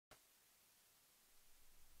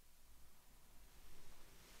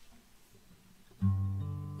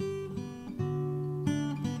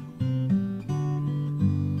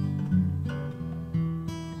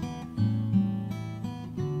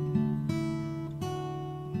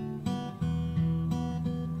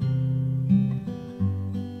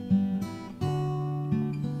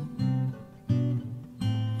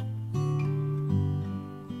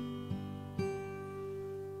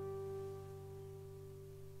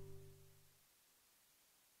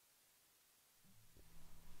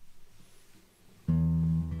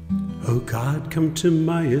O God, come to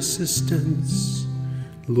my assistance.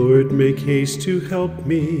 Lord, make haste to help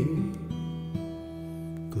me.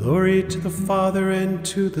 Glory to the Father, and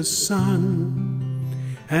to the Son,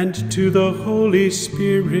 and to the Holy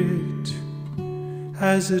Spirit,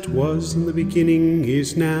 as it was in the beginning,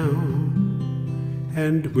 is now,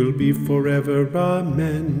 and will be forever.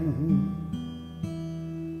 Amen.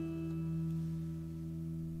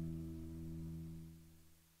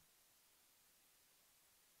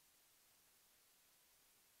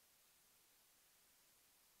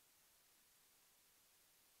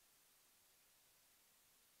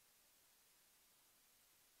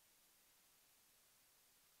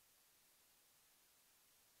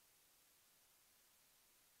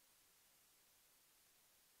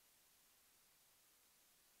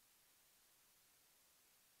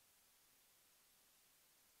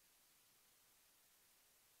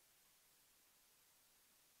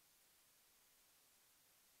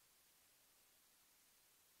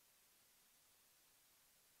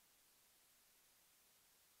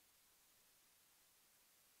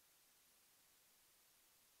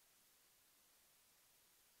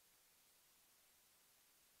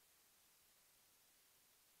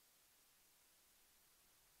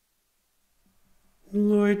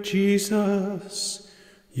 Lord Jesus,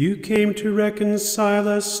 you came to reconcile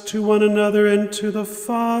us to one another and to the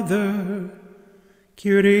Father.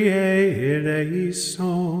 Kyrie eleison.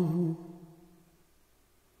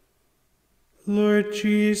 Lord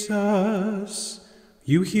Jesus,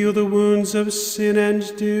 you heal the wounds of sin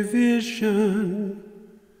and division.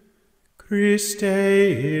 Christe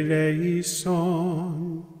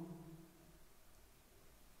eleison.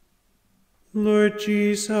 Lord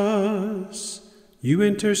Jesus, you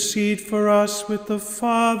intercede for us with the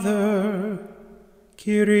Father.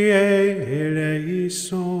 Kyrie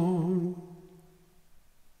eleison.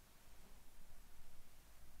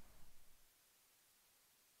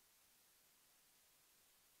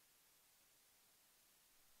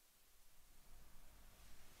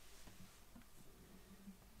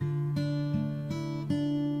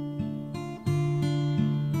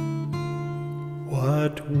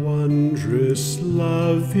 What wondrous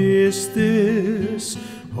love is this,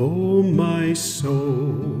 O my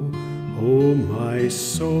soul, O my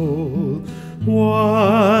soul?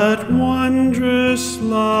 What wondrous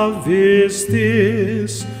love is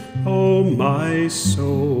this, O my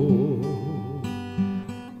soul?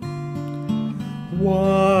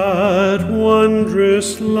 What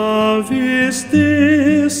wondrous love is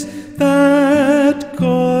this that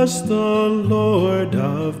caused the Lord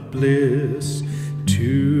of bliss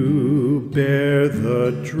to bear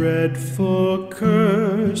the dreadful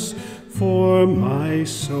curse for my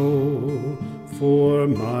soul,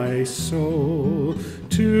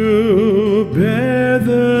 to bear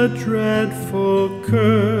the dreadful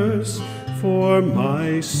curse for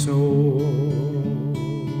my soul.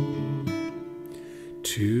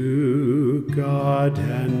 To God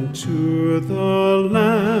and to the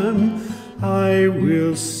Lamb I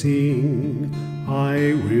will sing,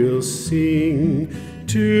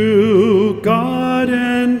 to God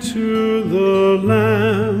and to the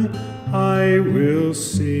Lamb I will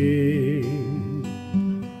sing.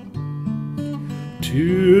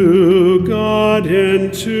 To God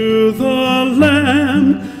and to the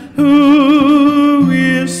Lamb, who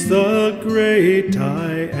is the great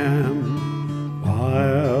I am,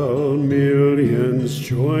 while millions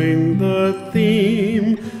join the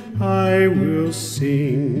theme, I will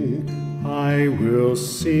sing,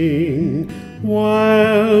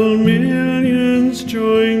 while millions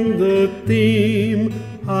join the theme,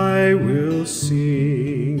 I will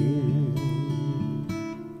sing.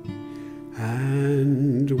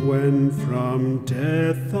 And when from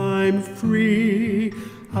death I'm free,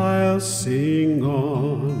 I'll sing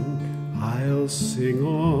on.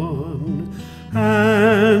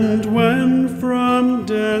 And when from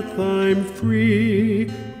death I'm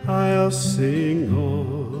free, I'll sing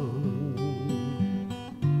on.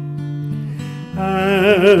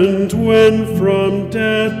 And when from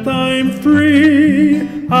death I'm free,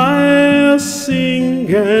 I'll sing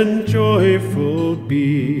and joyful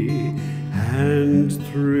be, and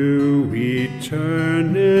through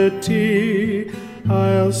eternity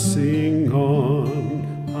I'll sing on,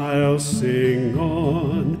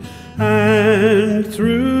 and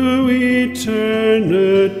through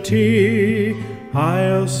eternity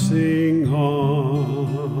I'll sing on.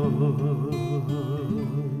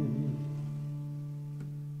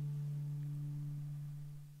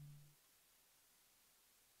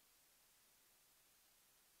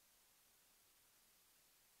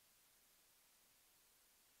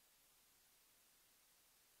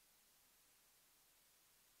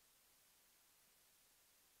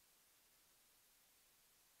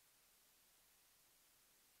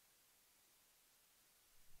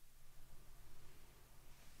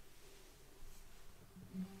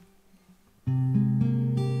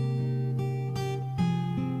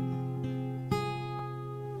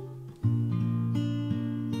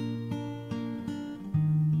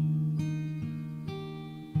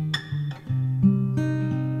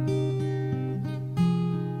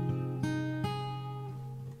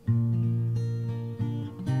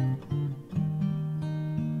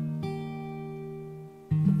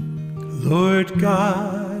 Lord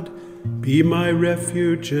God, be my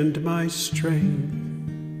refuge and my strength.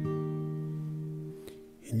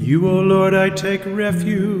 In you, O Lord, I take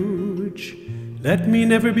refuge. Let me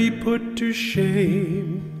never be put to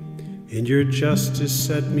shame. In your justice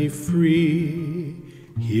set me free.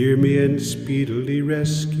 Hear me and speedily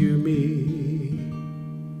rescue me.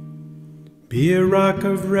 Be a rock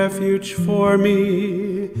of refuge for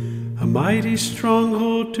me, a mighty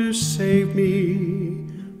stronghold to save me.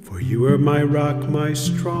 For you are my rock, my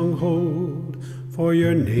stronghold. For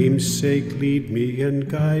your name's sake lead me and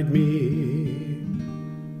guide me.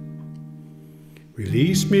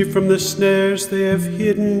 Release me from the snares they have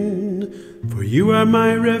hidden, for you are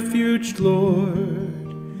my refuge, Lord.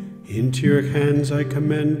 Into your hands I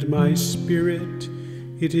commend my spirit.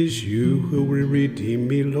 It is you who will redeem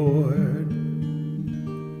me, Lord.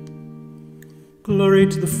 Glory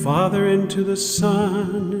to the Father, and to the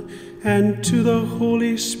Son, and to the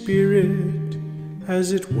Holy Spirit,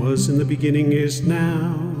 as it was in the beginning, is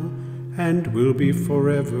now, and will be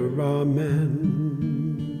forever. Amen.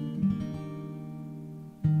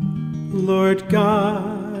 Lord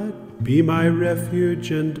God, be my refuge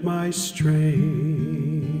and my strength.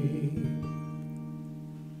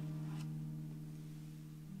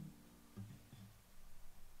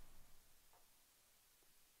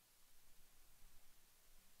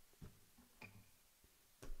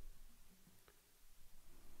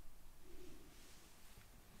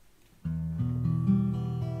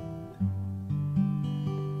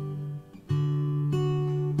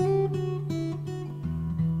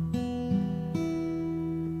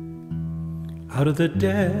 Out of the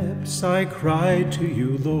depths I cry to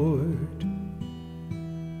you, Lord.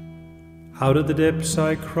 Out of the depths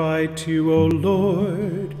I cry to you, O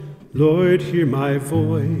Lord. Lord, hear my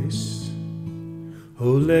voice. O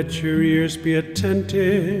let your ears be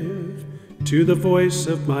attentive to the voice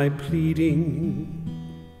of my pleading.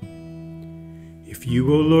 If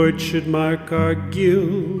you, O Lord, should mark our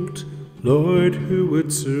guilt, Lord, who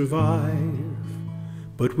would survive?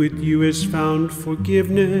 But with you is found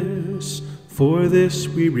forgiveness. For this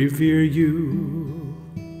we revere you.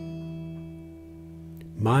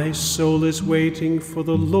 My soul is waiting for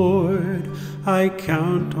the Lord. I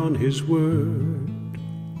count on his word.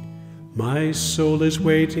 My soul is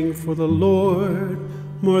waiting for the Lord,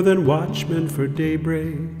 more than watchmen for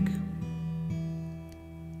daybreak.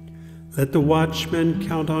 Let the watchmen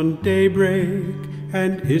count on daybreak,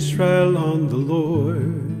 and Israel on the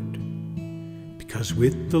Lord. Because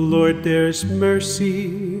with the Lord there is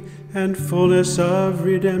mercy, and fullness of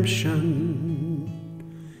redemption.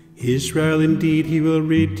 Israel indeed he will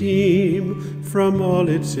redeem from all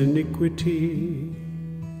its iniquity.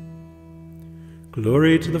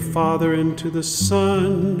 Glory to the Father, and to the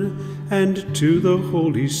Son, and to the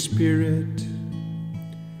Holy Spirit,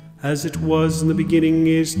 as it was in the beginning,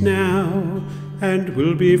 is now, and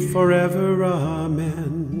will be forever.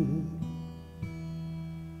 Amen.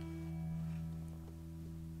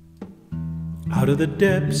 Out of the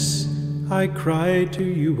depths I cry to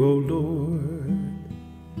you, O Lord.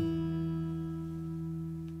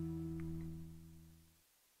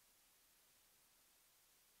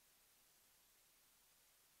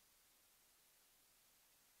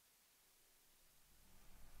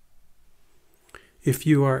 If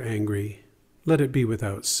you are angry, let it be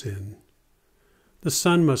without sin. The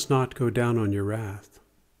sun must not go down on your wrath.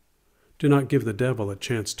 Do not give the devil a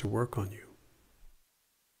chance to work on you.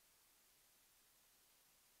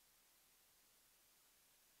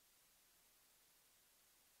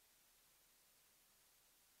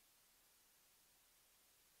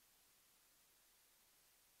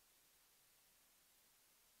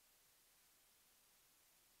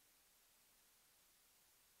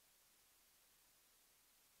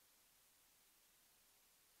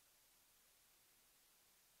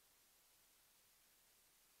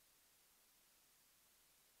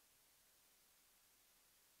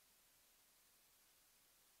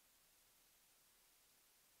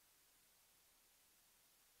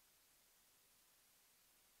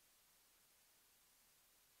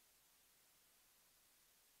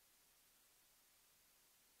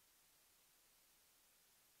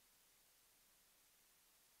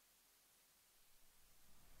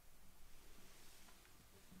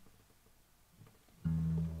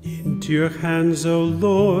 Into your hands, O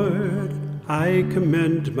Lord, I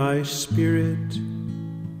commend my spirit.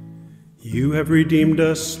 You have redeemed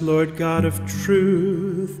us, Lord God of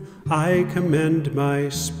truth. I commend my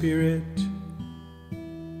spirit.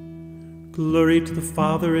 Glory to the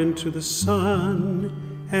Father, and to the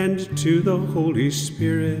Son, and to the Holy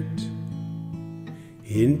Spirit.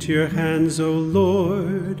 Into your hands, O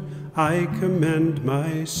Lord, I commend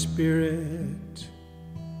my spirit.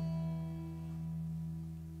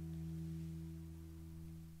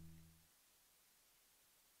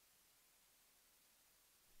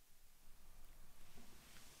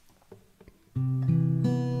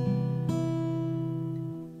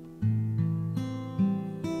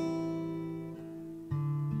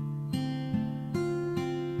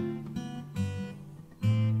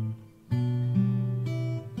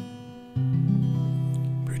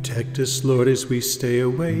 Protect us, Lord, as we stay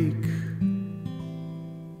awake.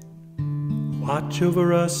 Watch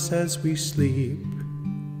over us as we sleep,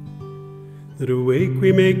 that awake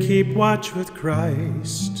we may keep watch with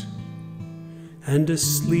Christ, and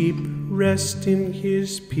asleep rest in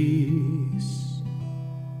his peace.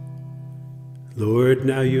 Lord,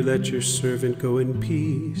 now you let your servant go in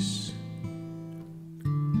peace.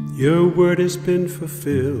 Your word has been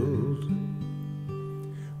fulfilled.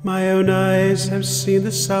 My own eyes have seen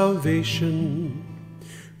the salvation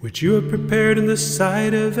which you have prepared in the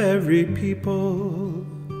sight of every people,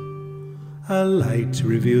 a light to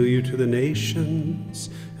reveal you to the nations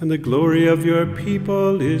and the glory of your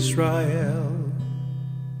people Israel.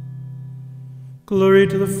 Glory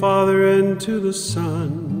to the Father and to the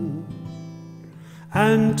Son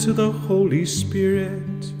and to the Holy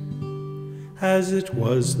Spirit, as it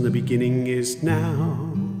was in the beginning, is now,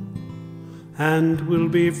 and will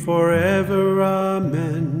be forever.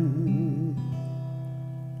 Amen.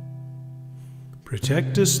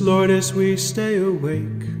 Protect us, Lord, as we stay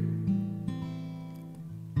awake.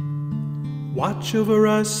 Watch over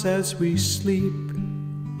us as we sleep,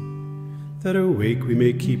 that awake we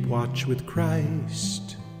may keep watch with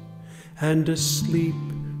Christ, and asleep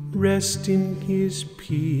rest in his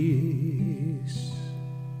peace.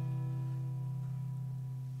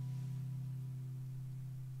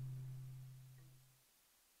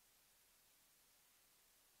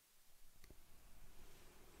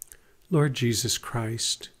 Lord Jesus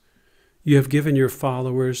Christ, you have given your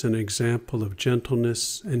followers an example of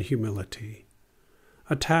gentleness and humility,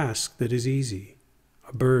 a task that is easy,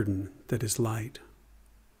 a burden that is light.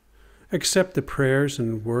 Accept the prayers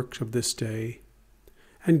and works of this day,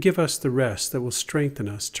 and give us the rest that will strengthen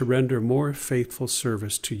us to render more faithful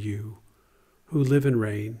service to you, who live and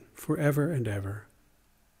reign forever and ever.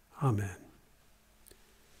 Amen.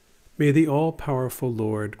 May the all-powerful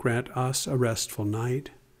Lord grant us a restful night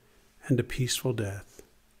and a peaceful death.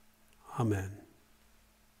 Amen.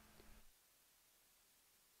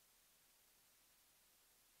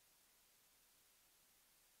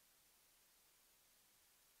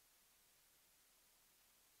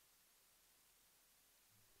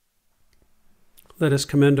 Let us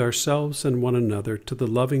commend ourselves and one another to the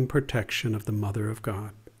loving protection of the Mother of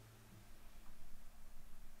God.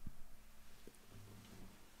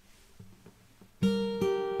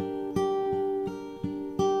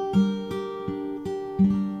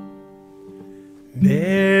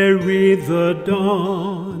 Mary the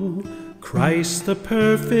dawn, Christ the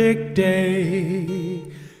perfect day.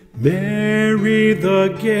 Mary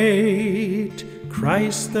the gate,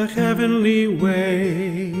 Christ the heavenly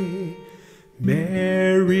way.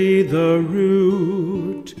 Mary the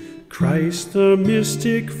root, Christ the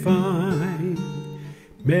mystic vine.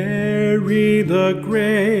 Mary the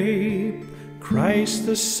grape, Christ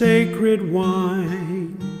the sacred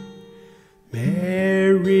wine.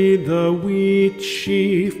 Mary the wheat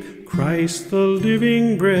sheaf, Christ the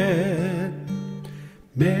living bread.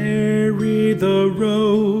 Mary the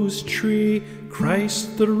rose tree,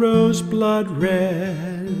 Christ the roseblood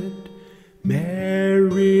red.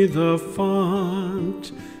 Mary the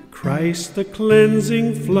font, Christ the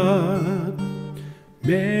cleansing flood.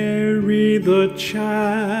 Mary the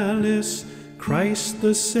chalice, Christ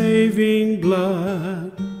the saving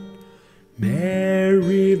blood.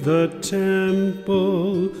 Mary the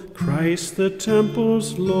temple, Christ the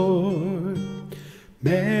temple's Lord.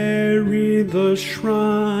 Mary the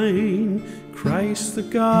shrine, Christ the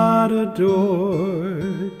God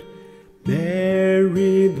adored.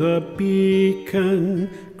 Mary the beacon,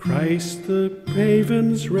 Christ the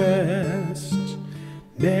haven's rest.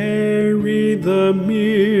 Mary the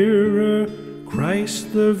mirror,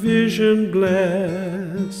 Christ the vision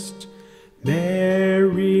blessed.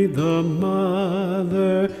 Mary the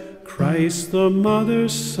mother, Christ the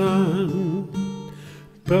mother's son,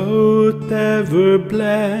 both ever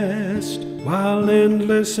blessed while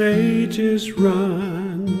endless ages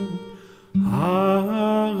run.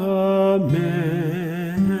 Amen.